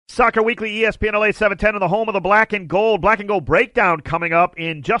Soccer Weekly, ESPN LA 710, and the home of the Black and Gold. Black and Gold breakdown coming up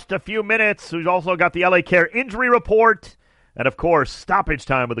in just a few minutes. We've also got the LA Care injury report, and of course, stoppage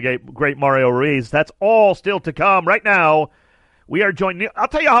time with the great Mario Ruiz. That's all still to come. Right now, we are joined. I'll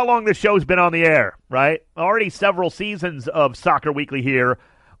tell you how long this show's been on the air, right? Already several seasons of Soccer Weekly here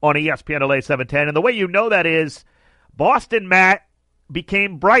on ESPN LA 710. And the way you know that is Boston Matt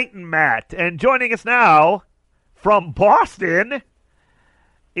became Brighton Matt. And joining us now from Boston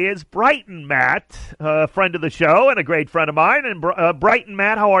is Brighton Matt, a friend of the show and a great friend of mine. And Brighton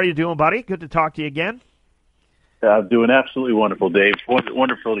Matt, how are you doing, buddy? Good to talk to you again. I'm doing absolutely wonderful, Dave.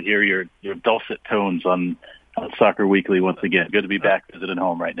 Wonderful to hear your dulcet tones on Soccer Weekly once again. Good to be back visiting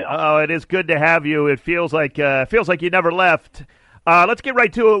home right now. Oh, it is good to have you. It feels like you never left. Let's get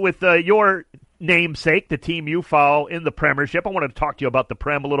right to it with your namesake, the team you follow in the Premiership. I wanted to talk to you about the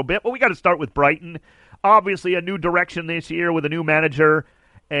Prem a little bit, but we got to start with Brighton. Obviously, a new direction this year with a new manager.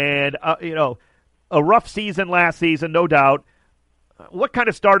 And, a rough season last season, no doubt. What kind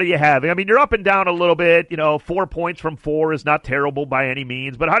of start are you having? I mean, you're up and down a little bit. 4 points from 4 is not terrible by any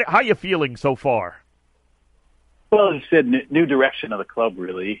means. But how are you feeling so far? Well, as you said, new direction of the club,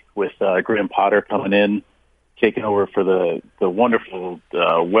 really, with Graham Potter coming in, taking over for the wonderful,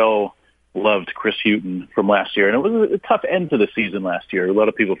 well-loved Chris Hughton from last year. And it was a tough end to the season last year. A lot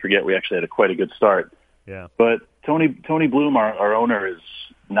of people forget we actually had quite a good start. Yeah. But Tony Bloom, our owner, is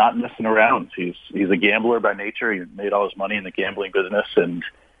not messing around. He's a gambler by nature. He made all his money in the gambling business, and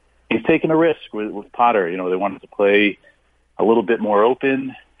he's taking a risk with Potter. They wanted to play a little bit more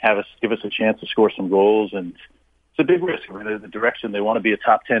open, give us a chance to score some goals, and it's a big risk. I mean, the direction they want to be a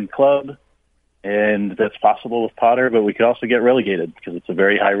top 10 club, and that's possible with Potter, but we could also get relegated because it's a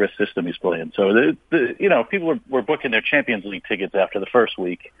very high-risk system he's playing. So, people were booking their Champions League tickets after the first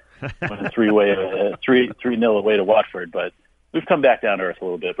week when 3-0 away to Watford, but we've come back down to earth a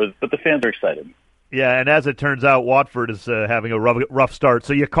little bit, but the fans are excited. Yeah, and as it turns out, Watford is having a rough start,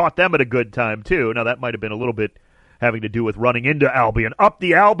 so you caught them at a good time, too. Now, that might have been a little bit having to do with running into Albion. Up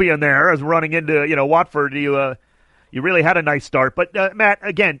the Albion there as running into, Watford. You really had a nice start. But, Matt,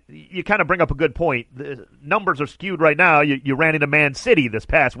 again, you kind of bring up a good point. The numbers are skewed right now. You ran into Man City this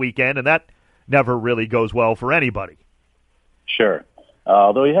past weekend, and that never really goes well for anybody. Sure.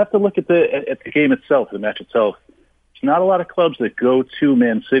 Although you have to look at the game itself, the match itself. There's not a lot of clubs that go to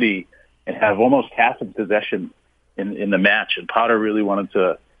Man City and have almost half of possession in the match. And Potter really wanted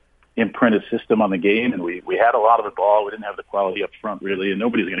to imprint his system on the game, and we had a lot of the ball. We didn't have the quality up front, really, and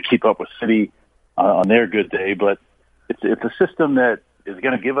nobody's going to keep up with City on their good day. But it's a system that is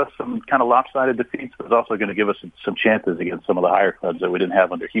going to give us some kind of lopsided defeats, but it's also going to give us some chances against some of the higher clubs that we didn't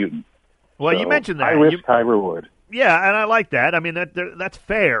have under Hughton. Well, you mentioned that. High risk, high reward. Yeah, and I like that. I mean, that's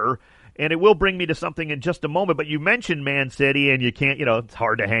fair, and it will bring me to something in just a moment. But you mentioned Man City, and you can't, it's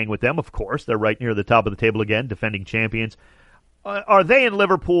hard to hang with them, of course. They're right near the top of the table again, defending champions. Are they in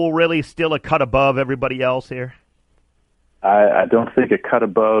Liverpool really still a cut above everybody else here? I don't think a cut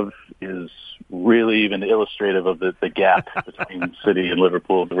above is really even illustrative of the gap between City and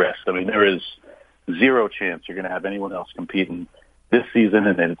Liverpool and the rest. I mean, there is zero chance you're going to have anyone else competing this season,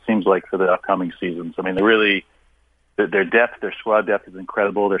 and it seems like for the upcoming seasons. I mean, their depth, their squad depth is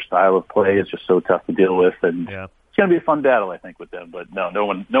incredible. Their style of play is just so tough to deal with, and It's going to be a fun battle, I think, with them. But no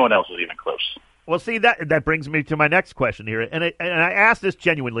one else is even close. Well, see, that brings me to my next question here, and I ask this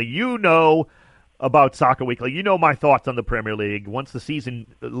genuinely. You know about Soccer Weekly. You know my thoughts on the Premier League. Once the season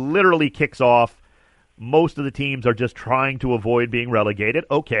literally kicks off, most of the teams are just trying to avoid being relegated.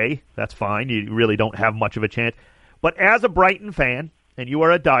 Okay, that's fine. You really don't have much of a chance. But as a Brighton fan, and you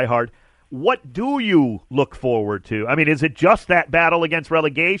are a diehard, what do you look forward to? I mean, is it just that battle against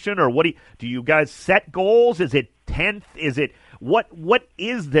relegation, or what do you guys set goals? Is it 10th? Is it what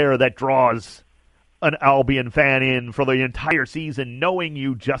is there that draws an Albion fan in for the entire season, knowing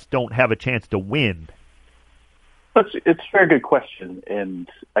you just don't have a chance to win? It's a very good question, and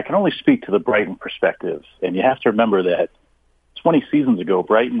I can only speak to the Brighton perspective. And you have to remember that 20 seasons ago,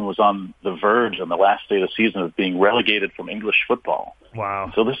 Brighton was on the verge on the last day of the season of being relegated from English football.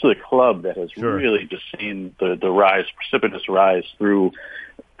 Wow. So this is a club that has really just seen the precipitous rise through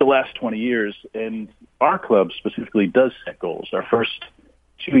the last 20 years. And our club specifically does set goals. Our first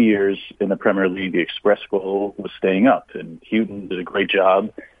 2 years in the Premier League, the express goal was staying up. And Hughton did a great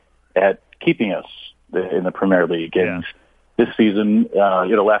job at keeping us in the Premier League. And this season,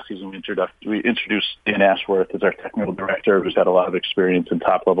 last season we introduced Dan Ashworth as our technical director, who's had a lot of experience in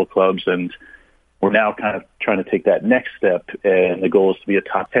top-level clubs, and we're now kind of trying to take that next step, and the goal is to be a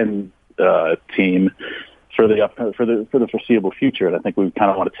top 10 team for the foreseeable future. And I think we kind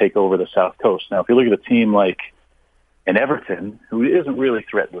of want to take over the South Coast. Now, if you look at a team like and Everton, who isn't really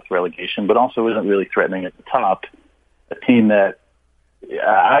threatened with relegation, but also isn't really threatening at the top, a team that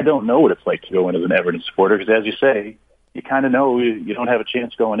I don't know what it's like to go in as an Everton supporter, because as you say, you kind of know you don't have a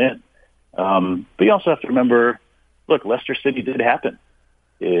chance going in. But you also have to remember, look, Leicester City did happen.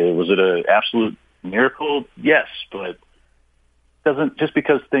 Was it an absolute miracle? Yes, but doesn't just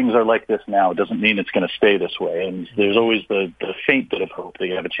because things are like this now doesn't mean it's going to stay this way. And there's always the faint bit of hope that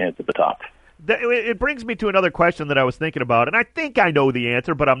you have a chance at the top. It brings me to another question that I was thinking about, and I think I know the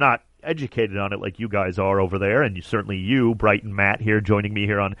answer, but I'm not educated on it like you guys are over there, and certainly you, Brighton Matt, here joining me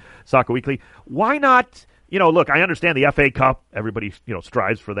here on Soccer Weekly. Why not? Look, I understand the FA Cup. Everybody,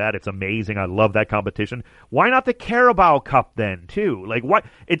 strives for that. It's amazing. I love that competition. Why not the Carabao Cup then, too? Like, what?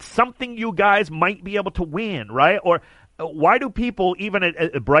 It's something you guys might be able to win, right? Or why do people, even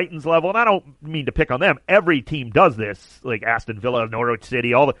at Brighton's level, and I don't mean to pick on them, every team does this, like Aston Villa, Norwich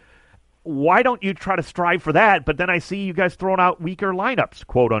City, why don't you try to strive for that? But then I see you guys throwing out weaker lineups,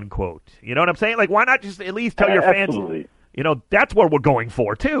 quote unquote. You know what I'm saying? Like, why not just at least tell your fans, Absolutely. That's what we're going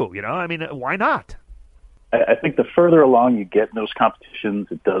for too. I mean, why not? I think the further along you get in those competitions,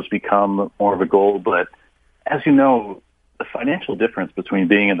 it does become more of a goal. But as you know, the financial difference between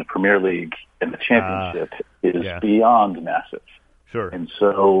being in the Premier League and the Championship is beyond massive. Sure. And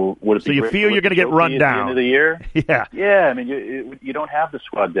so, would it be you feel you're going to get run down at the end of the year? Yeah. Yeah. I mean, you don't have the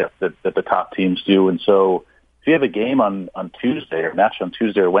squad depth that the top teams do, and so if you have a game on Tuesday or a match on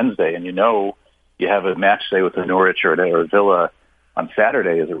Tuesday or Wednesday, and you have a match say with a Norwich or a Villa on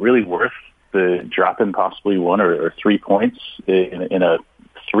Saturday, is it really worth the drop in possibly 1 or 3 points in a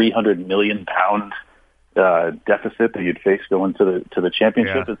 £300 million deficit that you'd face going to the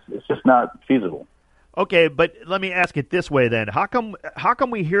championship? Yeah. It's just not feasible. Okay, but let me ask it this way then. How come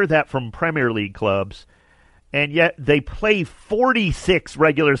we hear that from Premier League clubs, and yet they play 46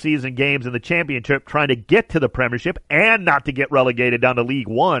 regular season games in the championship trying to get to the Premiership and not to get relegated down to League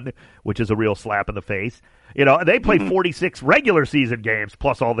One, which is a real slap in the face. They play 46 regular season games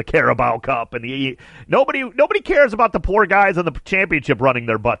plus all the Carabao Cup and nobody cares about the poor guys in the championship running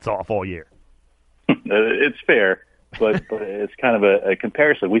their butts off all year. It's fair, but it's kind of a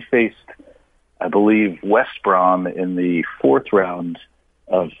comparison. We faced, I believe, West Brom in the 4th round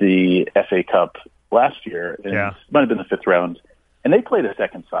of the FA Cup last year. And it might have been the 5th round. And they played a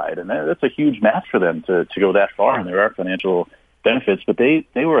second side, and that's a huge match for them to go that far, and there are financial benefits. But they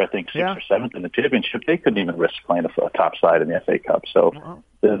were, I think, 6th or 7th in the championship. They couldn't even risk playing a top side in the FA Cup. So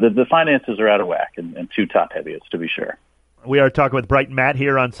the finances are out of whack and too top-heavy, to be sure. We are talking with Brighton Matt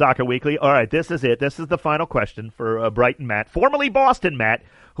here on Soccer Weekly. All right, this is it. This is the final question for Brighton Matt, formerly Boston Matt,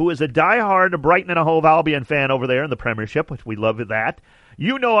 who is a diehard Brighton and Hove Albion fan over there in the Premiership, which we love that.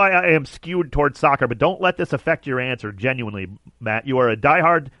 I am skewed towards soccer, but don't let this affect your answer. Genuinely, Matt, you are a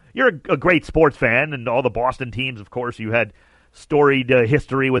diehard. You're a great sports fan, and all the Boston teams, of course, you had storied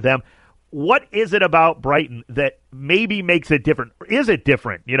history with them. What is it about Brighton that maybe makes it different? Is it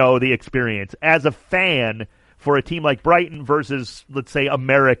different, the experience as a fan for a team like Brighton versus, let's say,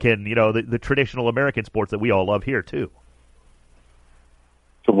 American, the traditional American sports that we all love here, too?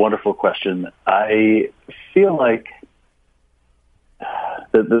 It's a wonderful question. I feel like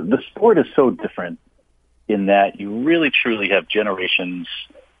the sport is so different in that you really, truly have generations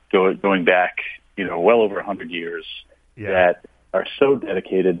going back, well over 100 years that are so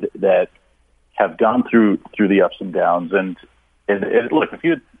dedicated, that have gone through the ups and downs. And look,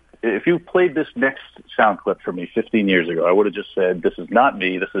 if you played this next sound clip for me 15 years ago, I would have just said, this is not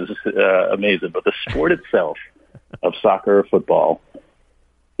me, this is amazing. But the sport itself of soccer or football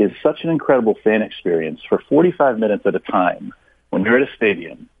is such an incredible fan experience. For 45 minutes at a time, when you're at a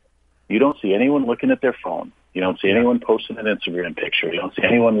stadium, you don't see anyone looking at their phone. You don't see anyone posting an Instagram picture. You don't see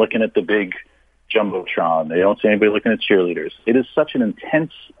anyone looking at the big Jumbotron. You don't see anybody looking at cheerleaders. It is such an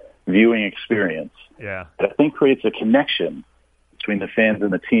intense viewing experience that I think creates a connection between the fans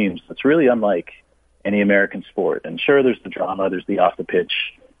and the teams that's really unlike any American sport. And sure, there's the drama, there's the off-the-pitch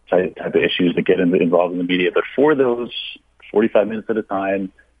type of issues that get involved in the media. But for those 45 minutes at a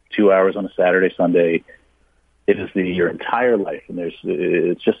time, 2 hours on a Saturday, Sunday, it is your entire life. And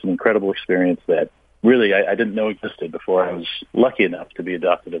it's just an incredible experience that really I didn't know existed before I was lucky enough to be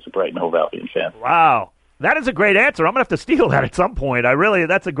adopted as a Brighton Hove Albion fan. Wow. That is a great answer. I'm going to have to steal that at some point.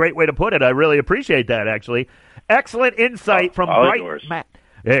 That's a great way to put it. I really appreciate that, actually. Excellent insight from Brighton Matt.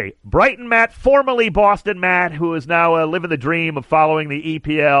 Hey, Brighton Matt, formerly Boston Matt, who is now living the dream of following the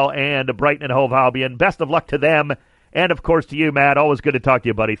EPL and Brighton and Hove Albion. Best of luck to them. And, of course, to you, Matt. Always good to talk to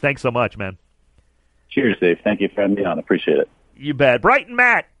you, buddy. Thanks so much, man. Cheers, Dave. Thank you for having me on. Appreciate it. You bet. Brighton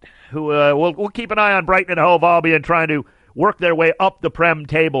Matt, who we'll keep an eye on Brighton and Hove Albion trying to work their way up the Prem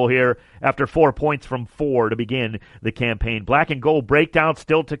table here after 4 points from 4 to begin the campaign. Black and gold breakdown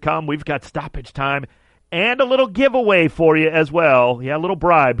still to come. We've got stoppage time and a little giveaway for you as well. Yeah, a little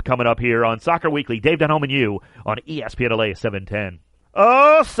bribe coming up here on Soccer Weekly. Dave Denholm and you on ESPN LA 710.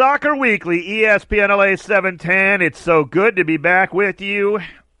 Oh, Soccer Weekly, ESPN LA 710. It's so good to be back with you.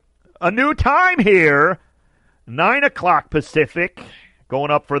 A new time here, 9 o'clock Pacific,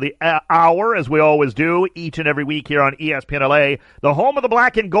 going up for the hour, as we always do, each and every week here on ESPN LA, the home of the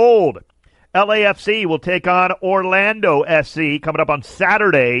black and gold. LAFC will take on Orlando SC coming up on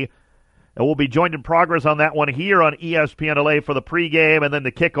Saturday, and we'll be joined in progress on that one here on ESPN LA for the pregame, and then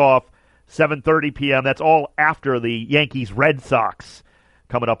the kickoff, 7:30 p.m. That's all after the Yankees-Red Sox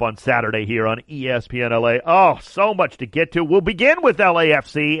coming up on Saturday here on ESPN LA. Oh, so much to get to. We'll begin with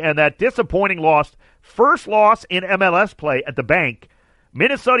LAFC and that disappointing loss, first loss in MLS play at the Banc.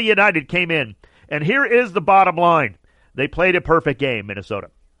 Minnesota United came in, and here is the bottom line. They played a perfect game,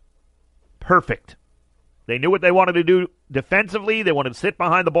 Minnesota. Perfect. They knew what they wanted to do defensively. They wanted to sit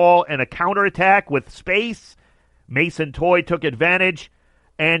behind the ball and a counterattack with space. Mason Toye took advantage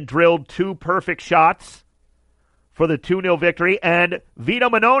and drilled 2 perfect shots for the 2-0 victory. And Vito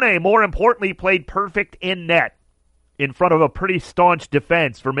Mannone, more importantly, played perfect in net in front of a pretty staunch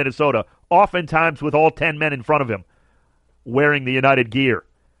defense for Minnesota, oftentimes with all 10 men in front of him wearing the United gear.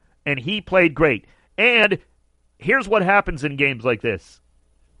 And he played great. And here's what happens in games like this.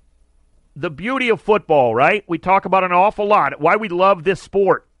 The beauty of football, right? We talk about it an awful lot, why we love this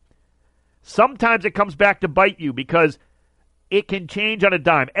sport. Sometimes it comes back to bite you because it can change on a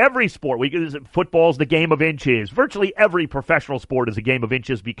dime. Every sport, football's the game of inches. Virtually every professional sport is a game of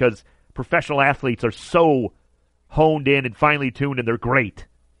inches because professional athletes are so honed in and finely tuned, and they're great.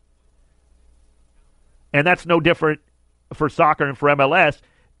 And that's no different for soccer and for MLS.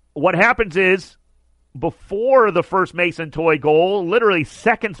 What happens is, before the first Mason Toye goal, literally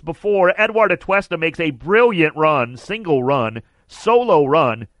seconds before, Eduardo Atuesta makes a brilliant run, single run, solo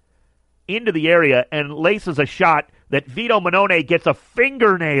run, into the area and laces a shot that Vito Mannone gets a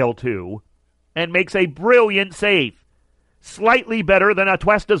fingernail to and makes a brilliant save. Slightly better than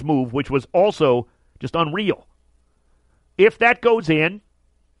Atuesta's move, which was also just unreal. If that goes in,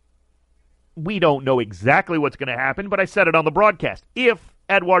 we don't know exactly what's going to happen, but I said it on the broadcast. If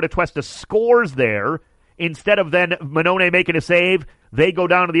Eduardo Atuesta scores there, instead of then Mannone making a save, they go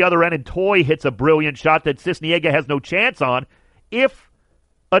down to the other end and Toye hits a brilliant shot that Cisniega has no chance on. If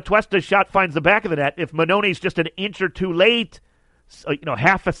Atuesta's shot finds the back of the net, if Mannone's just an inch or two late,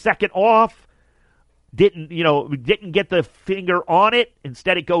 half a second off, didn't get the finger on it,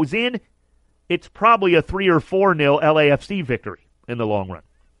 instead it goes in, it's probably a 3 or 4-0 LAFC victory in the long run.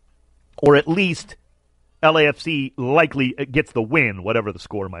 Or at least LAFC likely gets the win, whatever the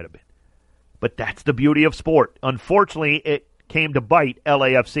score might have been. But that's the beauty of sport. Unfortunately, it came to bite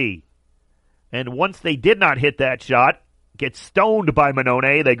LAFC. And once they did not hit that shot, get stoned by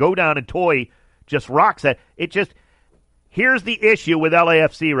Mannone, they go down and Toye just rocks it. Here's the issue with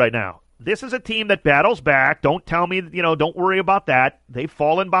LAFC right now. This is a team that battles back. Don't tell me, don't worry about that. They've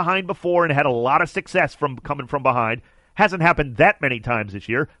fallen behind before and had a lot of success from coming from behind. Hasn't happened that many times this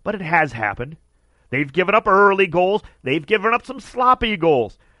year, but it has happened. They've given up early goals. They've given up some sloppy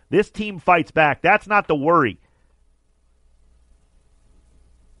goals. This team fights back. That's not the worry.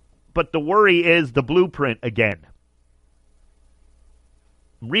 But the worry is the blueprint again.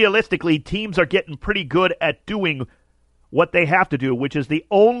 Realistically, teams are getting pretty good at doing what they have to do, which is the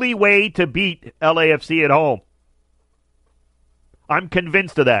only way to beat LAFC at home. I'm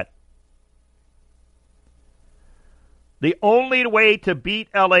convinced of that. The only way to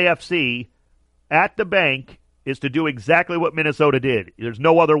beat LAFC at the Banc is to do exactly what Minnesota did. There's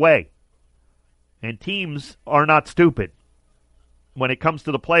no other way. And teams are not stupid. When it comes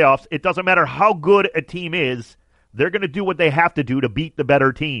to the playoffs, it doesn't matter how good a team is, they're going to do what they have to do to beat the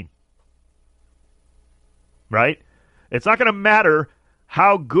better team. Right? It's not going to matter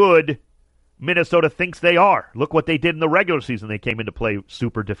how good Minnesota thinks they are. Look what they did in the regular season. They came into play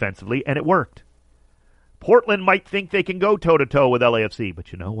super defensively, and it worked. Portland might think they can go toe-to-toe with LAFC,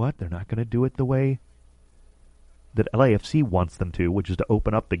 but you know what? They're not going to do it the way that LAFC wants them to, which is to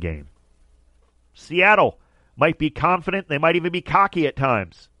open up the game. Seattle might be confident. They might even be cocky at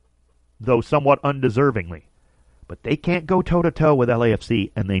times, though somewhat undeservingly. But they can't go toe-to-toe with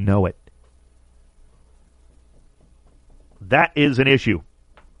LAFC, and they know it. That is an issue.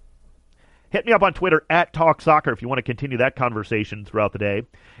 Hit me up on Twitter at TalkSoccer if you want to continue that conversation throughout the day.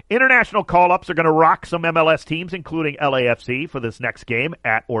 International call-ups are going to rock some MLS teams, including LAFC, for this next game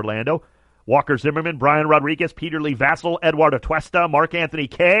at Orlando. Walker Zimmerman, Brian Rodriguez, Peter Lee Vassell, Eduardo Atuesta, Mark Anthony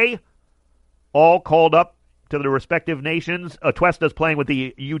Kaye, all called up to the respective nations. Atuesta's playing with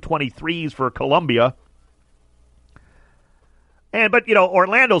the U23s for Colombia. But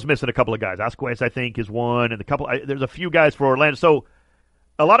Orlando's missing a couple of guys. Asquez, I think, is one, and there's a few guys for Orlando. So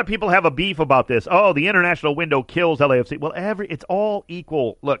a lot of people have a beef about this. Oh, the international window kills LAFC. Well, it's all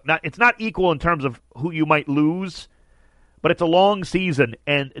equal. Look, it's not equal in terms of who you might lose, but it's a long season,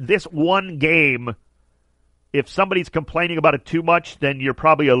 and this one game, if somebody's complaining about it too much, then you're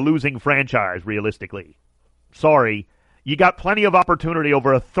probably a losing franchise, realistically. Sorry. You got plenty of opportunity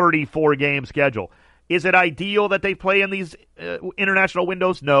over a 34-game schedule. Is it ideal that they play in these international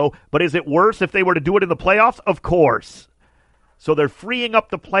windows? No. But is it worse if they were to do it in the playoffs? Of course. So they're freeing up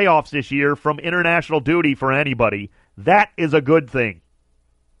the playoffs this year from international duty for anybody. That is a good thing.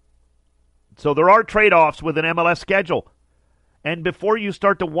 So there are trade-offs with an MLS schedule. And before you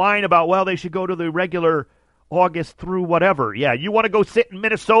start to whine about, well, they should go to the regular August through whatever. Yeah, you want to go sit in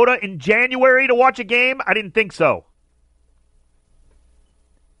Minnesota in January to watch a game? I didn't think so.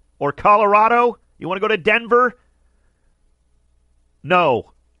 Or Colorado? You want to go to Denver?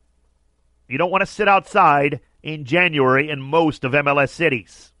 No. You don't want to sit outside in January in most of MLS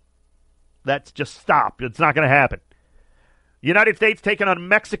cities. That's just stop. It's not going to happen. United States taking on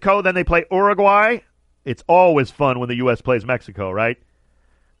Mexico, then they play Uruguay. It's always fun when the U.S. plays Mexico, right?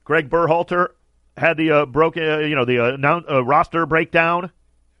 Greg Berhalter had the roster breakdown.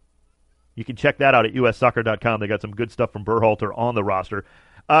 You can check that out at ussoccer.com. They got some good stuff from Berhalter on the roster.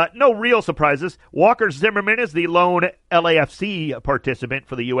 No real surprises. Walker Zimmerman is the lone LAFC participant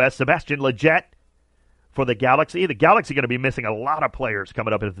for the U.S. Sebastian Lletget for the Galaxy. The Galaxy going to be missing a lot of players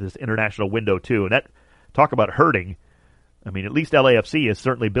coming up into this international window, too. And that, talk about hurting. I mean, at least LAFC has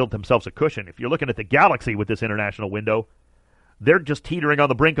certainly built themselves a cushion. If you're looking at the Galaxy with this international window, they're just teetering on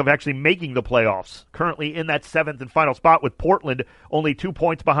the brink of actually making the playoffs. Currently in that 7th and final spot with Portland only 2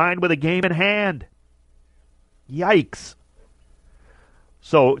 points behind with a game in hand. Yikes.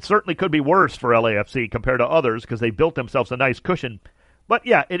 So it certainly could be worse for LAFC compared to others because they built themselves a nice cushion. But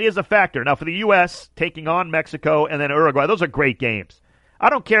yeah, it is a factor. Now for the U.S., taking on Mexico and then Uruguay, those are great games. I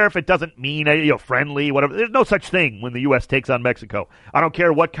don't care if it doesn't mean friendly, whatever. There's no such thing when the U.S. takes on Mexico. I don't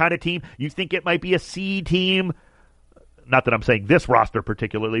care what kind of team. You think it might be a C team. Not that I'm saying this roster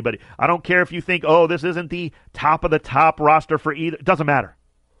particularly, but I don't care if you think, this isn't the top of the top roster for either. It doesn't matter.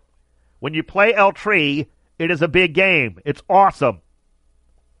 When you play El Tri, it is a big game. It's awesome.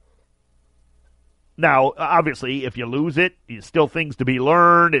 Now, obviously, if you lose it, there's still things to be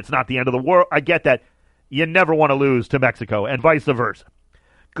learned. It's not the end of the world. I get that. You never want to lose to Mexico, and vice versa.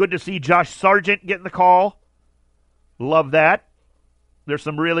 Good to see Josh Sargent getting the call. Love that. There's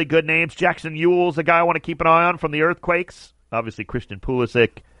some really good names. Jackson Ewell's a guy I want to keep an eye on from the Earthquakes. Obviously, Christian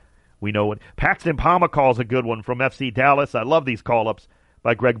Pulisic. We know what. Paxton Pomacall's a good one from FC Dallas. I love these call-ups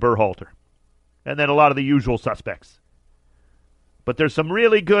by Greg Berhalter. And then a lot of the usual suspects. But there's some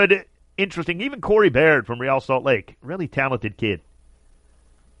really good, interesting, even Corey Baird from Real Salt Lake. Really talented kid.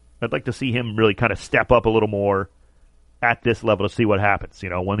 I'd like to see him really kind of step up a little more at this level to see what happens,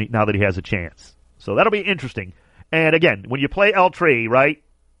 now that he has a chance. So that'll be interesting. And again, when you play El Tri, right,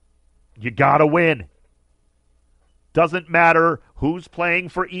 you got to win. Doesn't matter who's playing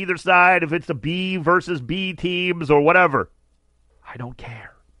for either side, if it's a B versus B teams or whatever. I don't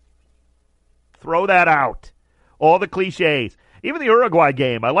care. Throw that out. All the cliches. Even the Uruguay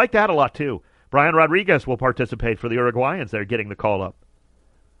game, I like that a lot too. Brian Rodriguez will participate for the Uruguayans. They're getting the call up.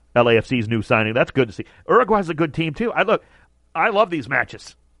 LAFC's new signing. That's good to see. Uruguay's a good team too. I love these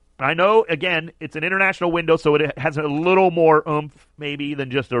matches. I know, again, it's an international window, so it has a little more oomph maybe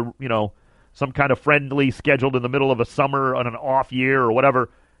than just some kind of friendly scheduled in the middle of a summer on an off year or whatever.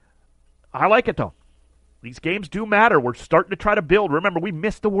 I like it though. These games do matter. We're starting to try to build. Remember, we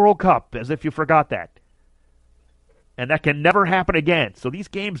missed the World Cup, as if you forgot that. And that can never happen again. So these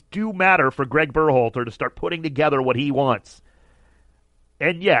games do matter for Greg Berhalter to start putting together what he wants.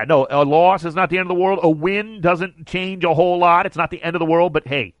 And yeah, no, a loss is not the end of the world. A win doesn't change a whole lot. It's not the end of the world. But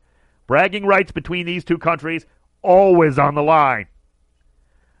hey, bragging rights between these two countries, always on the line.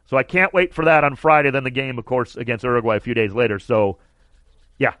 So I can't wait for that on Friday. Then the game, of course, against Uruguay a few days later. So,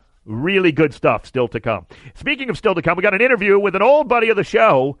 yeah, really good stuff still to come. Speaking of still to come, we got an interview with an old buddy of the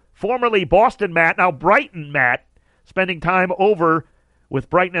show, formerly Boston Matt, now Brighton Matt, spending time over with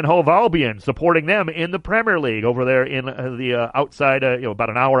Brighton and Hove Albion, supporting them in the Premier League over there in the outside, about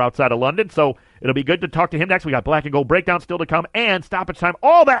an hour outside of London. So it'll be good to talk to him next. We got Black and Gold Breakdown still to come and Stoppage Time,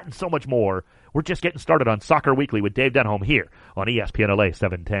 all that and so much more. We're just getting started on Soccer Weekly with Dave Denholm here on ESPN LA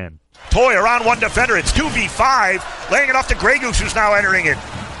 710. Toy around one defender. It's 2v5, laying it off to Grey Goose, who's now entering it.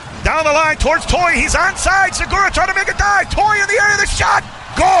 Down the line towards Toy. He's onside. Segura trying to make a dive. Toy in the area of the shot.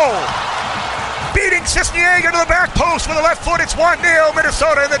 Goal! Feeding Cisniega to the back post with the left foot. It's 1-0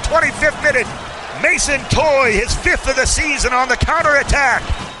 Minnesota in the 25th minute. Mason Toye, his 5th of the season on the counterattack.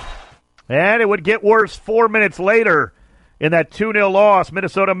 And it would get worse 4 minutes later in that 2-0 loss.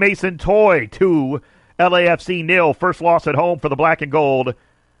 Minnesota Mason Toye 2, LAFC 0. First loss at home for the Black and Gold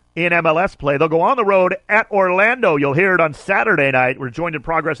in MLS play. They'll go on the road at Orlando. You'll hear it on Saturday night. We're joined in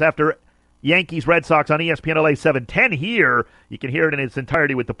progress after Yankees Red Sox on ESPN LA 710 here. You can hear it in its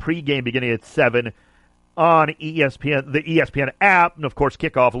entirety with the pregame beginning at 7 on ESPN, the ESPN app. And, of course,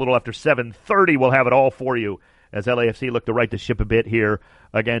 kickoff a little after 7:30. We'll have it all for you as LAFC look to right the ship a bit here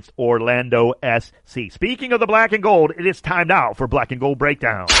against Orlando SC. Speaking of the Black and Gold, it is time now for Black and Gold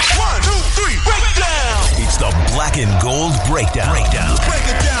Breakdown. 1, 2, 3, breakdown! It's the Black and Gold Breakdown. Break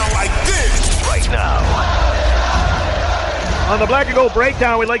it down like this right now. On the Black and Gold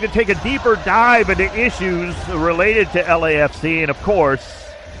Breakdown, we'd like to take a deeper dive into issues related to LAFC. And, of course,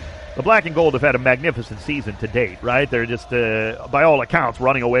 the Black and Gold have had a magnificent season to date, right? They're just, by all accounts,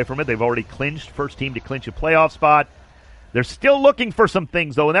 running away from it. They've already clinched, first team to clinch a playoff spot. They're still looking for some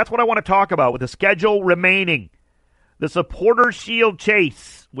things, though, and that's what I want to talk about with the schedule remaining. The Supporters' Shield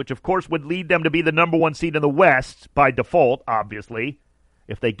chase, which, of course, would lead them to be the number 1 seed in the West by default, obviously,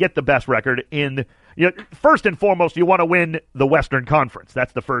 if they get the best record in. First and foremost, you want to win the Western Conference.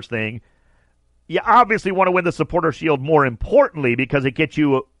 That's the first thing. You obviously want to win the Supporters' Shield more importantly because it gets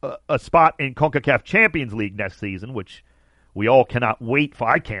you a spot in CONCACAF Champions League next season, which we all cannot wait for.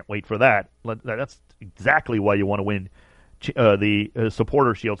 I can't wait for that. That's exactly why you want to win the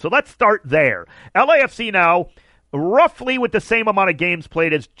Supporters' Shield. So let's start there. LAFC now, roughly with the same amount of games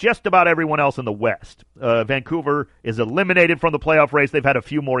played as just about everyone else in the West. Vancouver is eliminated from the playoff race. They've had a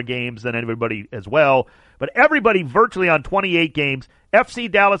few more games than everybody as well. But everybody virtually on 28 games.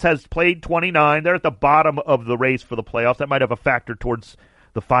 FC Dallas has played 29. They're at the bottom of the race for the playoffs. That might have a factor towards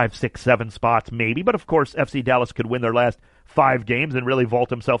the 5, 6, 7 spots maybe. But, of course, FC Dallas could win their last 5 games and really vault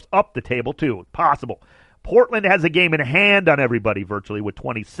themselves up the table, too. Possible. Portland has a game in hand on everybody virtually with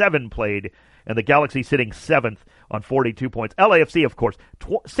 27 played, and the Galaxy sitting 7th on 42 points. LAFC, of course,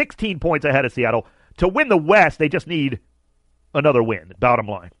 16 points ahead of Seattle. To win the West, they just need another win, bottom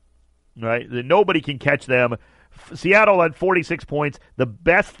line. Right? Nobody can catch them. Seattle at 46 points. The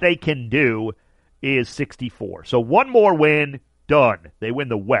best they can do is 64. So one more win, done. They win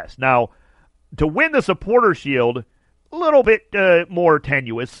the West. Now, to win the Supporters' Shield, a little bit more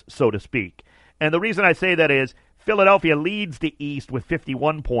tenuous, so to speak. And the reason I say that is Philadelphia leads the East with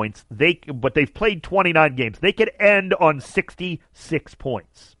 51 points, but they've played 29 games. They could end on 66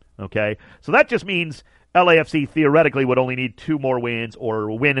 points, okay? So that just means LAFC theoretically would only need 2 more wins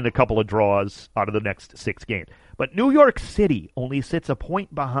or win in a couple of draws out of the next 6 games. But New York City only sits a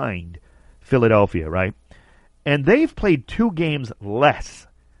point behind Philadelphia, right? And they've played 2 games less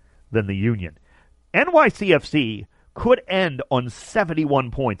than the Union. NYCFC could end on 71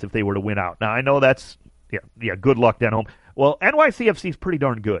 points if they were to win out. Now, I know that's, good luck, Denholm. Well, NYCFC is pretty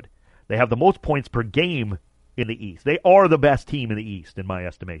darn good. They have the most points per game in the East. They are the best team in the East, in my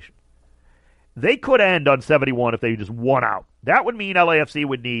estimation. They could end on 71 if they just won out. That would mean LAFC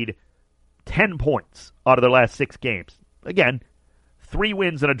would need 10 points out of their last 6 games. Again, 3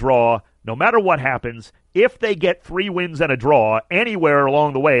 wins and a draw. No matter what happens, if they get 3 wins and a draw anywhere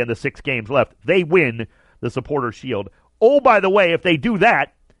along the way in the 6 games left, they win the Supporters' Shield. Oh, by the way, if they do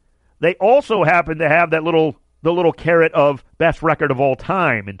that, they also happen to have the little carrot of best record of all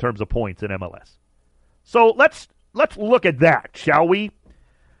time in terms of points in MLS. So let's look at that, shall we?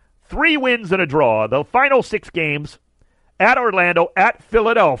 3 wins and a draw. The final 6 games at Orlando, at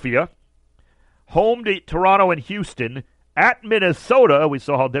Philadelphia, home to Toronto and Houston, at Minnesota. We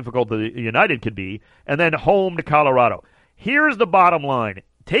saw how difficult the United could be, and then home to Colorado. Here's the bottom line.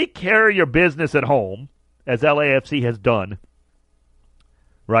 Take care of your business at home, as LAFC has done,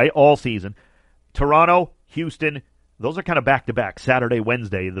 right, all season. Toronto, Houston, those are kind of back-to-back, Saturday,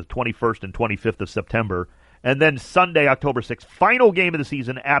 Wednesday, the 21st and 25th of September, and then Sunday, October 6th, final game of the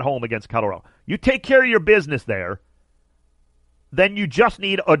season at home against Colorado. You take care of your business there, then you just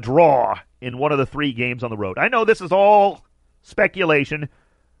need a draw in one of the 3 games on the road. I know this is all speculation.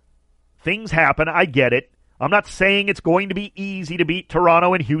 Things happen. I get it. I'm not saying it's going to be easy to beat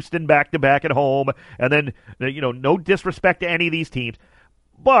Toronto and Houston back-to-back at home, and then, no disrespect to any of these teams.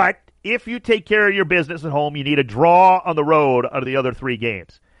 But if you take care of your business at home, you need a draw on the road out of the other 3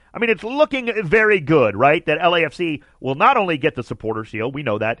 games. I mean, it's looking very good, right, that LAFC will not only get the Supporters' Shield, we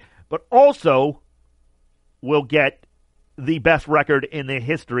know that, but also will get the best record in the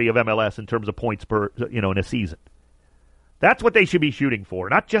history of MLS in terms of points per, in a season. That's what they should be shooting for,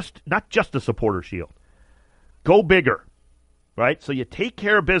 not just the Supporters' Shield. Go bigger, right? So you take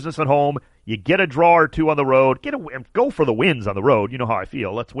care of business at home. You get a draw or two on the road. Go for the wins on the road. You know how I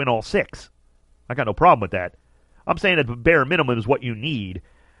feel. Let's win all 6. I got no problem with that. I'm saying that the bare minimum is what you need.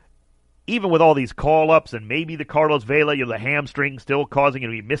 Even with all these call-ups and maybe the Carlos Vela, the hamstring still causing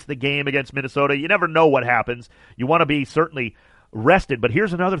you to miss the game against Minnesota. You never know what happens. You want to be certainly rested. But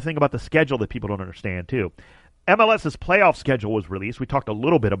here's another thing about the schedule that people don't understand, too. MLS's playoff schedule was released. We talked a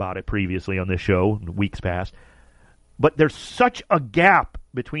little bit about it previously on this show in weeks past. But there's such a gap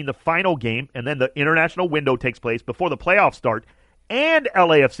between the final game and then the international window takes place before the playoffs start, and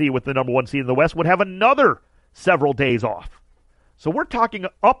LAFC with the number 1 seed in the West would have another several days off. So we're talking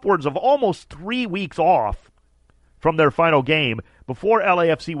upwards of almost 3 weeks off from their final game before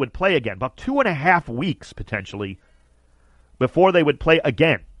LAFC would play again. About 2.5 weeks, potentially, before they would play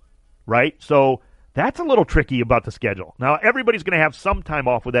again, right? So that's a little tricky about the schedule. Now, everybody's going to have some time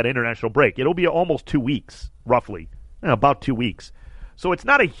off with that international break. It'll be almost 2 weeks, roughly, about 2 weeks. So it's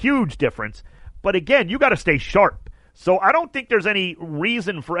not a huge difference. But again, you got to stay sharp. So I don't think there's any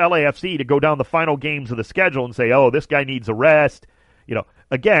reason for LAFC to go down the final games of the schedule and say, oh, this guy needs a rest.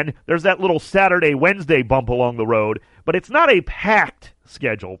 Again, there's that little Saturday, Wednesday bump along the road, but it's not a packed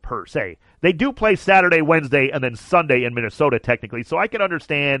schedule per se. They do play Saturday, Wednesday, and then Sunday in Minnesota technically, so I can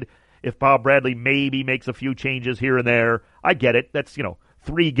understand if Bob Bradley maybe makes a few changes here and there. I get it. That's,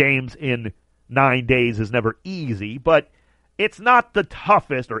 3 games in 9 days is never easy, but it's not the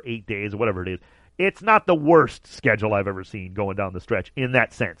toughest, or 8 days, or whatever it is. It's not the worst schedule I've ever seen going down the stretch in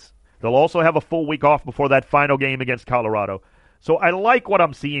that sense. They'll also have a full week off before that final game against Colorado. So I like what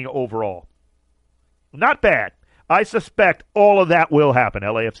I'm seeing overall. Not bad. I suspect all of that will happen.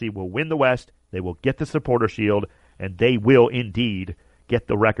 LAFC will win the West. They will get the Supporter Shield, and they will indeed get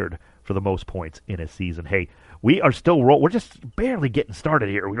the record for the most points in a season. Hey, we are still we're just barely getting started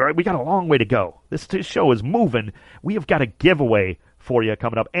here. We got a long way to go. This show is moving. We have got a giveaway for you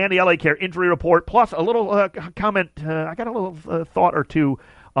coming up, and the LA Care injury report, plus a little comment. I got a little thought or two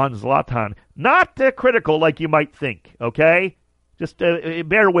on Zlatan. Not critical like you might think, okay? Just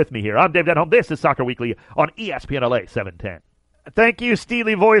bear with me here. I'm Dave Denholm. This is Soccer Weekly on ESPN LA 710. Thank you,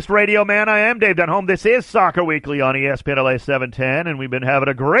 Steely Voiced Radio Man. I am Dave Denholm. This is Soccer Weekly on ESPN LA 710, and we've been having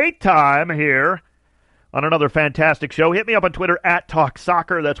a great time here on another fantastic show. Hit me up on Twitter at Talk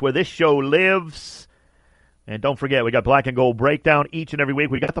Soccer. That's where this show lives. And don't forget, we got Black and Gold Breakdown each and every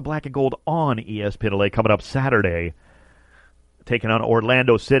week. We got the Black and Gold on ESPN LA coming up Saturday, taking on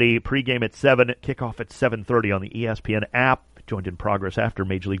Orlando City. Pregame at 7, kickoff at 7:30 on the ESPN app. Joined in progress after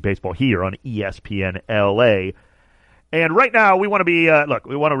Major League Baseball here on ESPN LA. And right now, we want to be,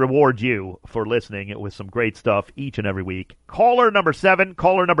 we want to reward you for listening with some great stuff each and every week. Caller number 7,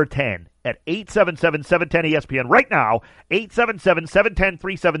 caller number 10 at 877-710-ESPN right now,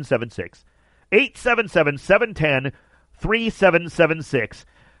 877-710-3776. 877-710-3776.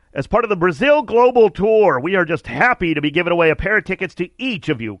 As part of the Brazil Global Tour, we are just happy to be giving away a pair of tickets to each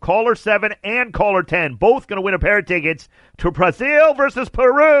of you. Caller 7 and caller 10, both going to win a pair of tickets to Brazil versus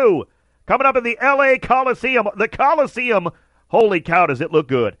Peru. Coming up in the LA Coliseum. The Coliseum, holy cow, does it look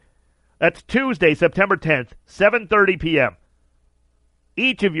good. That's Tuesday, September 10th, 7:30 p.m.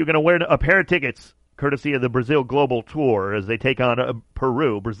 Each of you going to win a pair of tickets, courtesy of the Brazil Global Tour, as they take on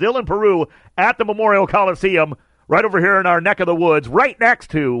Peru. Brazil and Peru at the Memorial Coliseum, right over here in our neck of the woods, right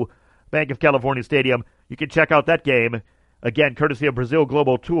next to Banc of California Stadium. You can check out that game. Again, courtesy of Brazil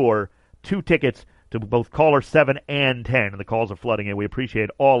Global Tour. 2 tickets to both caller 7 and 10. And the calls are flooding in. We appreciate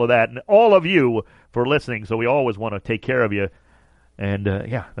all of that and all of you for listening. So we always want to take care of you. And,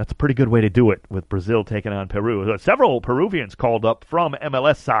 that's a pretty good way to do it with Brazil taking on Peru. Several Peruvians called up from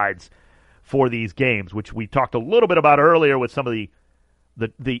MLS sides for these games, which we talked a little bit about earlier with some of the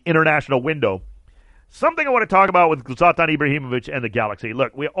international window. Something I want to talk about with Zlatan Ibrahimovic and the Galaxy.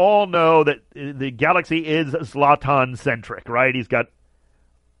 Look, we all know that the Galaxy is Zlatan-centric, right? He's got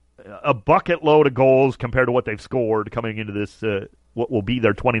a bucket load of goals compared to what they've scored coming into this, what will be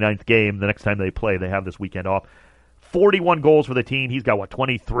their 29th game the next time they play. They have this weekend off. 41 goals for the team. He's got,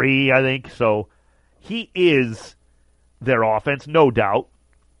 23, I think. So he is their offense, no doubt.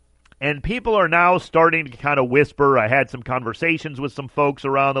 And people are now starting to kind of whisper. I had some conversations with some folks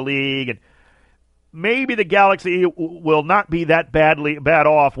around the league, and maybe the Galaxy will not be that bad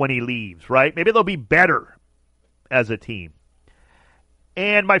off when he leaves, right? Maybe they'll be better as a team.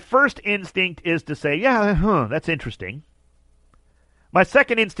 And my first instinct is to say, that's interesting. My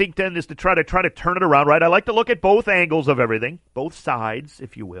second instinct then is to try to turn it around, right? I like to look at both angles of everything, both sides,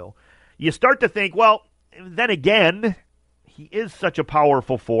 if you will. You start to think, well, then again, he is such a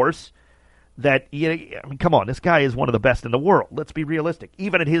powerful force that, come on, this guy is one of the best in the world. Let's be realistic.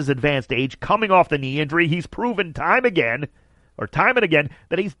 Even at his advanced age, coming off the knee injury, he's proven time and again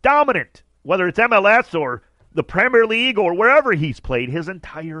that he's dominant whether it's MLS or the Premier League or wherever he's played his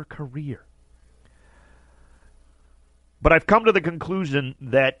entire career. But I've come to the conclusion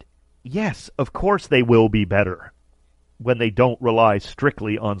that, yes, of course they will be better when they don't rely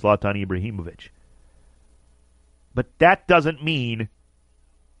strictly on Zlatan Ibrahimovic. But that doesn't mean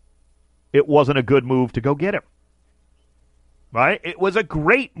it wasn't a good move to go get him. Right? It was a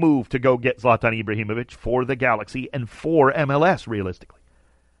great move to go get Zlatan Ibrahimovic for the Galaxy and for MLS, realistically.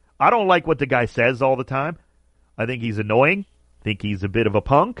 I don't like what the guy says all the time. I think he's annoying. I think he's a bit of a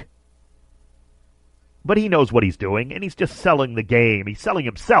punk. But he knows what he's doing, and he's just selling the game. He's selling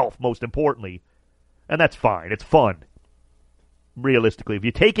himself, most importantly. And that's fine. It's fun. Realistically, if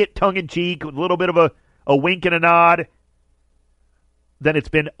you take it tongue-in-cheek with a little bit of a wink and a nod, then it's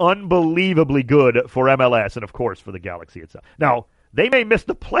been unbelievably good for MLS and, of course, for the Galaxy itself. Now, they may miss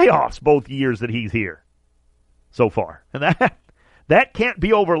the playoffs both years that he's here so far. And that can't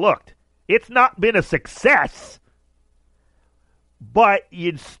be overlooked. It's not been a success, but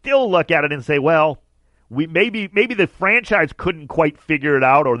you'd still look at it and say, well, maybe the franchise couldn't quite figure it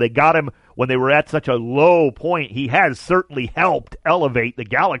out, or they got him when they were at such a low point. He has certainly helped elevate the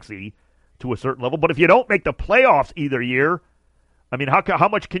Galaxy to a certain level. But if you don't make the playoffs either year, I mean, how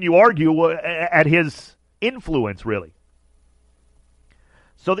much can you argue at his influence, really?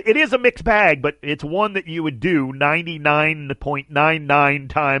 So it is a mixed bag, but it's one that you would do 99.99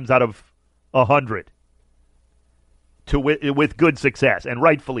 times out of 100 with good success, and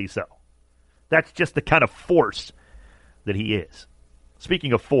rightfully so. That's just the kind of force that he is.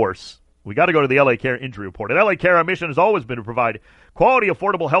 Speaking of force, we got to go to the LA Care injury report. At LA Care, our mission has always been to provide quality,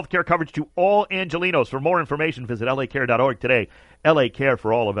 affordable health care coverage to all Angelinos. For more information, visit lacare.org today. LA Care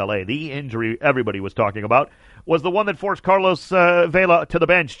for all of LA. The injury everybody was talking about was the one that forced Carlos Vela to the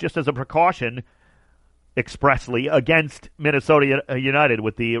bench just as a precaution expressly against Minnesota United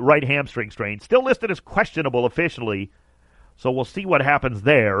with the right hamstring strain. Still listed as questionable officially, so we'll see what happens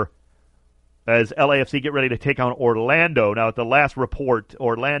there as LAFC get ready to take on Orlando. Now, at the last report,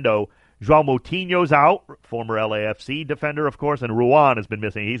 Orlando, João Moutinho's out, former LAFC defender, of course, and Ruan has been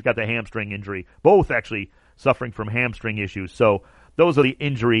missing. He's got the hamstring injury, both actually suffering from hamstring issues. So those are the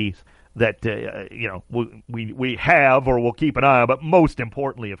injuries that we have or we'll keep an eye on. But most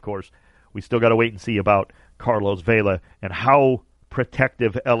importantly, of course, we still got to wait and see about Carlos Vela and how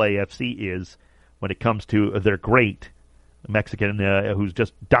protective LAFC is when it comes to their great Mexican who's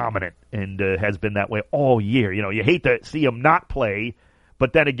just dominant and has been that way all year. You know, you hate to see him not play,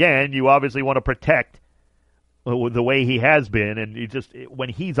 but then again, you obviously want to protect the way he has been, and you just when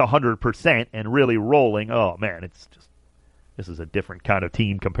he's 100% and really rolling, oh man, it's just this is a different kind of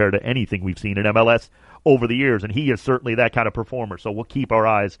team compared to anything we've seen in MLS over the years, and he is certainly that kind of performer. So we'll keep our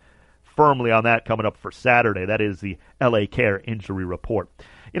eyes firmly on that coming up for Saturday. That is the LA Care injury report.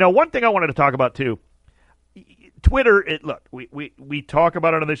 You know, one thing I wanted to talk about too. Twitter, look, we talk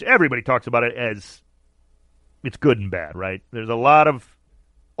about it on this. Everybody talks about it as it's good and bad, right? There's a lot of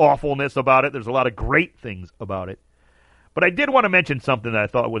awfulness about it. There's a lot of great things about it. But I did want to mention something that I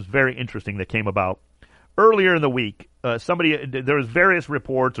thought was very interesting that came about earlier in the week. There was various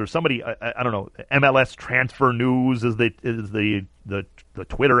reports, or somebody, I don't know, MLS Transfer News is the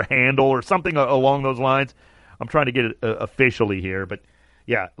Twitter handle or something along those lines. I'm trying to get it officially here, but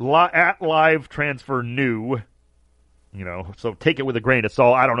yeah, at Live Transfer New. You know, so take it with a grain of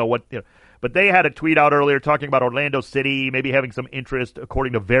salt. I don't know what, but they had a tweet out earlier talking about Orlando City maybe having some interest,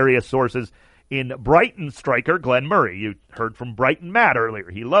 according to various sources, in Brighton striker Glenn Murray. You heard from Brighton Matt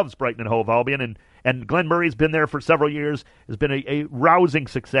earlier. He loves Brighton and Hove Albion, and Glenn Murray's been there for several years, has been a rousing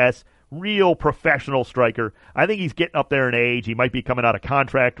success, real professional striker. I think he's getting up there in age. He might be coming out of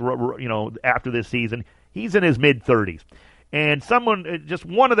contract, after this season. He's in his mid-30s. And just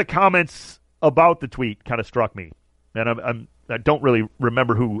one of the comments about the tweet kind of struck me. And I don't really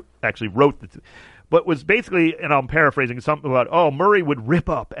remember who actually wrote but was basically, and I'm paraphrasing, something about, Murray would rip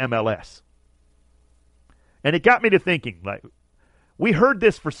up MLS. And it got me to thinking, like, we heard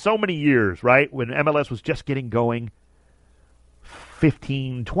this for so many years, right, when MLS was just getting going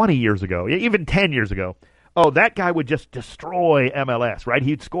 15, 20 years ago, even 10 years ago. Oh, that guy would just destroy MLS, right?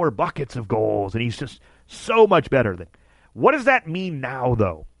 He'd score buckets of goals, and he's just so much better than. What does that mean now,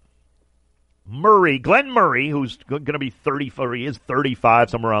 though? Glenn Murray, who's going to be 34, he is 35,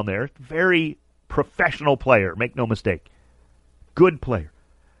 somewhere around there. Very professional player, make no mistake. Good player.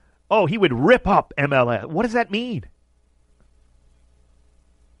 Oh, he would rip up MLS. What does that mean?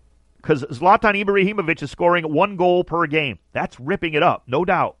 Because Zlatan Ibrahimovic is scoring 1 goal per game. That's ripping it up, no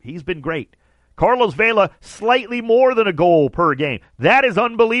doubt. He's been great. Carlos Vela, slightly more than a goal per game. That is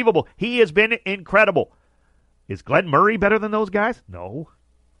unbelievable. He has been incredible. Is Glenn Murray better than those guys? No.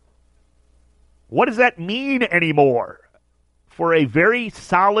 What does that mean anymore? For a very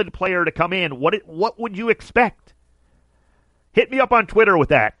solid player to come in, what would you expect? Hit me up on Twitter with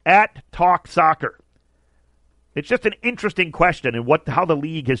that, @TalkSoccer. It's just an interesting question and how the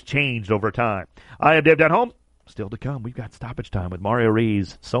league has changed over time. I am Dave Denholm. Still to come, we've got Stoppage Time with Mario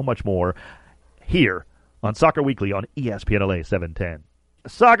Rees, so much more, here on Soccer Weekly on ESPN LA 710.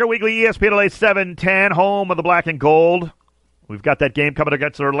 Soccer Weekly, ESPN LA 710, home of the black and gold. We've got that game coming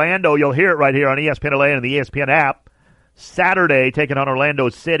against Orlando. You'll hear it right here on ESPN LA and the ESPN app. Saturday, taking on Orlando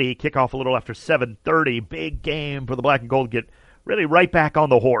City. Kickoff a little after 7:30. Big game for the black and gold. Get really right back on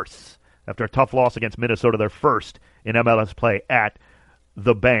the horse after a tough loss against Minnesota, their first in MLS play at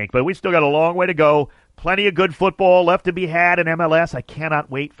the Banc. But we still got a long way to go. Plenty of good football left to be had in MLS. I cannot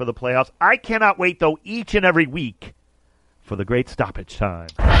wait for the playoffs. I cannot wait, though, each and every week for the great Stoppage Time.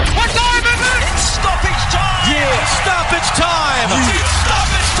 What time is it? It's stoppage time! Yeah, stoppage time! It's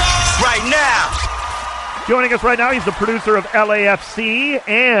stoppage time! Right now! Joining us right now, he's the producer of LAFC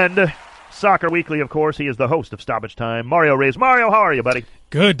and Soccer Weekly, of course. He is the host of Stoppage Time, Mario Rees. Mario, how are you, buddy?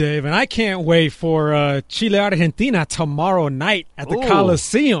 Good, Dave, and I can't wait for Chile-Argentina tomorrow night at the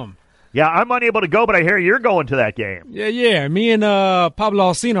Coliseum. Yeah, I'm unable to go, but I hear you're going to that game. Yeah. Me and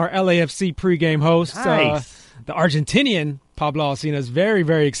Pablo Alcina, our LAFC pregame host. Nice. The Argentinian Pablo Alcina is very,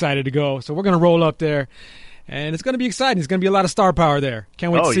 very excited to go. So we're going to roll up there, and it's going to be exciting. There's going to be a lot of star power there.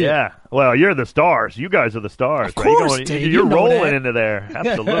 Can't wait to see it. Well, you're the stars. You guys are the stars. Of course, right? Dave, You're you know rolling that. into there.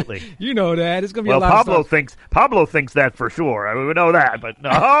 Absolutely. You know that. It's going to be a lot of stuff. Pablo thinks that for sure. I mean, we know that. But,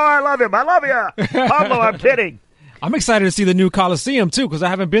 I love him. I love you. Pablo, I'm kidding. I'm excited to see the new Coliseum, too, because I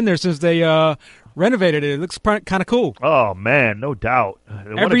haven't been there since they renovated it. It looks kind of cool. Oh, man, no doubt.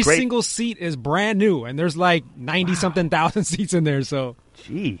 Every single seat is brand new, and there's like 90-something thousand seats in there. So,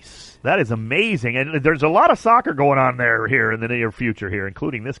 jeez, that is amazing. And there's a lot of soccer going on there here in the near future here,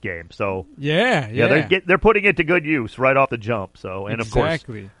 including this game. So yeah, they're putting it to good use right off the jump. So, and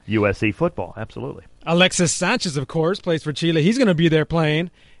exactly. Of course, USC football, absolutely. Alexis Sanchez, of course, plays for Chile. He's going to be there playing,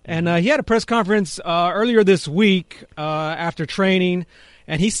 and he had a press conference earlier this week after training.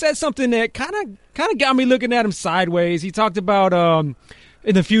 And he said something that kind of got me looking at him sideways. He talked about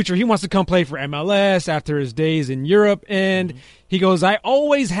in the future he wants to come play for MLS after his days in Europe. And he goes, I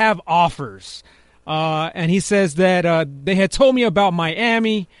always have offers. And he says that they had told me about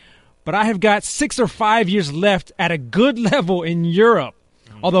Miami, but I have got 6 or 5 years left at a good level in Europe.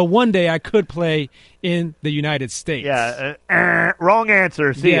 Although one day I could play in the United States. Yeah, wrong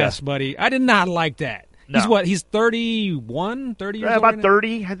answer. See yes, ya. buddy. I did not like that. No. He's what? He's 31, 30 years old? About right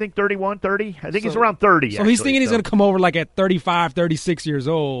 30, I think 31, 30. I think he's around 30, So he's thinking he's going to come over like at 35, 36 years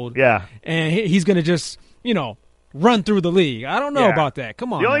old. Yeah. And he's going to just, run through the league. I don't know about that.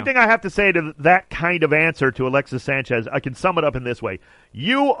 Come on. The only thing I have to say to that kind of answer to Alexis Sanchez, I can sum it up in this way.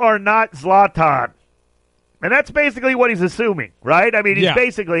 You are not Zlatan. And that's basically what he's assuming, right? I mean, he's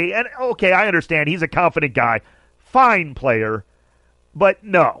basically, and okay, I understand. He's a confident guy. Fine player. But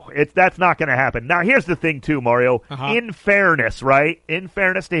no, that's not going to happen. Now, here's the thing, too, Mario. In fairness, right? In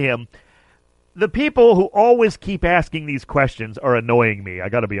fairness to him, the people who always keep asking these questions are annoying me. I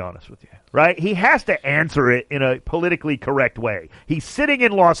got to be honest with you, right? He has to answer it in a politically correct way. He's sitting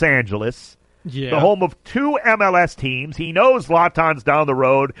in Los Angeles, the home of 2 MLS teams. He knows Zlatan's down the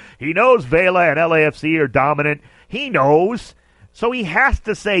road. He knows Vela and LAFC are dominant. He knows. So he has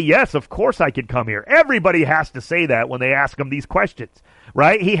to say, yes, of course I can come here. Everybody has to say that when they ask him these questions,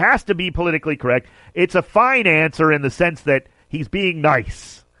 right? He has to be politically correct. It's a fine answer in the sense that he's being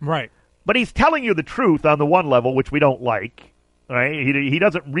nice. Right. But he's telling you the truth on the one level, which we don't like, right? He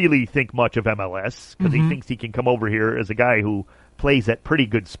doesn't really think much of MLS because he thinks he can come over here as a guy who plays at pretty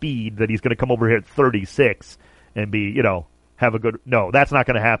good speed, that he's going to come over here at 36 and be, have a good... No, that's not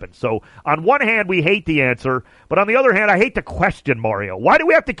going to happen. So, on one hand, we hate the answer, but on the other hand, I hate the question, Mario. Why do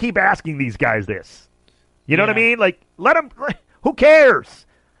we have to keep asking these guys this? You know what I mean? Like, let him... Who cares?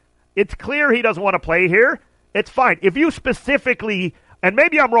 It's clear he doesn't want to play here. It's fine. If you specifically... And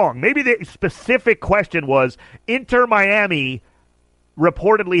maybe I'm wrong. Maybe the specific question was, Inter Miami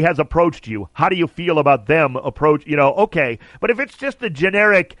reportedly has approached you. How do you feel about them approach... okay. But if it's just a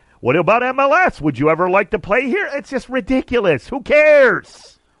generic... What about MLS? Would you ever like to play here? It's just ridiculous. Who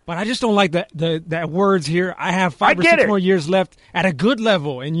cares? But I just don't like that words here. I have 5 or 6 more years left at a good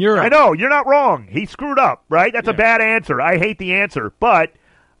level in Europe. I know. You're not wrong. He screwed up, right? That's a bad answer. I hate the answer. But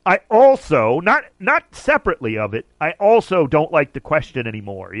I also, not separately of it, I also don't like the question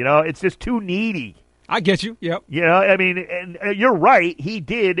anymore. It's just too needy. I get you. Yep. You know, I mean, and you're right. He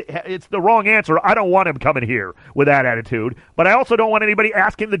did. It's the wrong answer. I don't want him coming here with that attitude, but I also don't want anybody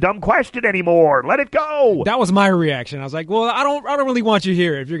asking the dumb question anymore. Let it go. That was my reaction. I was like, well, I don't really want you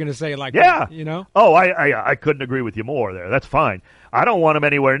here if you're going to say it like that, you know? Oh, I couldn't agree with you more there. That's fine. I don't want him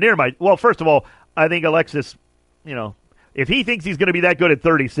anywhere near well, first of all, I think Alexis, you know, if he thinks he's going to be that good at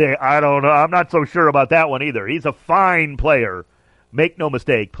 36, I don't know. I'm not so sure about that one either. He's a fine player. Make no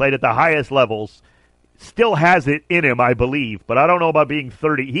mistake. Played at the highest levels. Still has it in him, I believe, but I don't know about being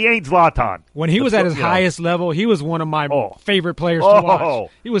 30. He ain't Zlatan. When he was at his highest level, he was one of my favorite players to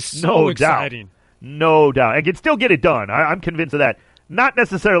watch. He was so exciting. No doubt. And can still get it done. I'm convinced of that. Not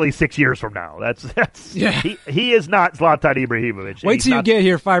necessarily 6 years from now. He is not Zlatan Ibrahimovic. Wait till you get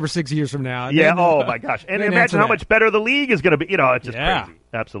here 5 or 6 years from now. Yeah, oh my gosh. And imagine how much better the league is going to be. You know, it's just crazy.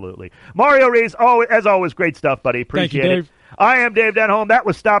 Absolutely. Mario Reis, as always, great stuff, buddy. Appreciate it. I am Dave Denholm. That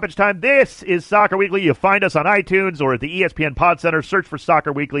was Stoppage Time. This is Soccer Weekly. You find us on iTunes or at the ESPN Pod Center. Search for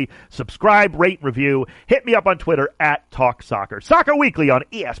Soccer Weekly. Subscribe, rate, review. Hit me up on Twitter @TalkSoccer. Soccer Weekly on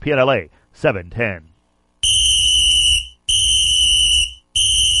ESPN LA 710.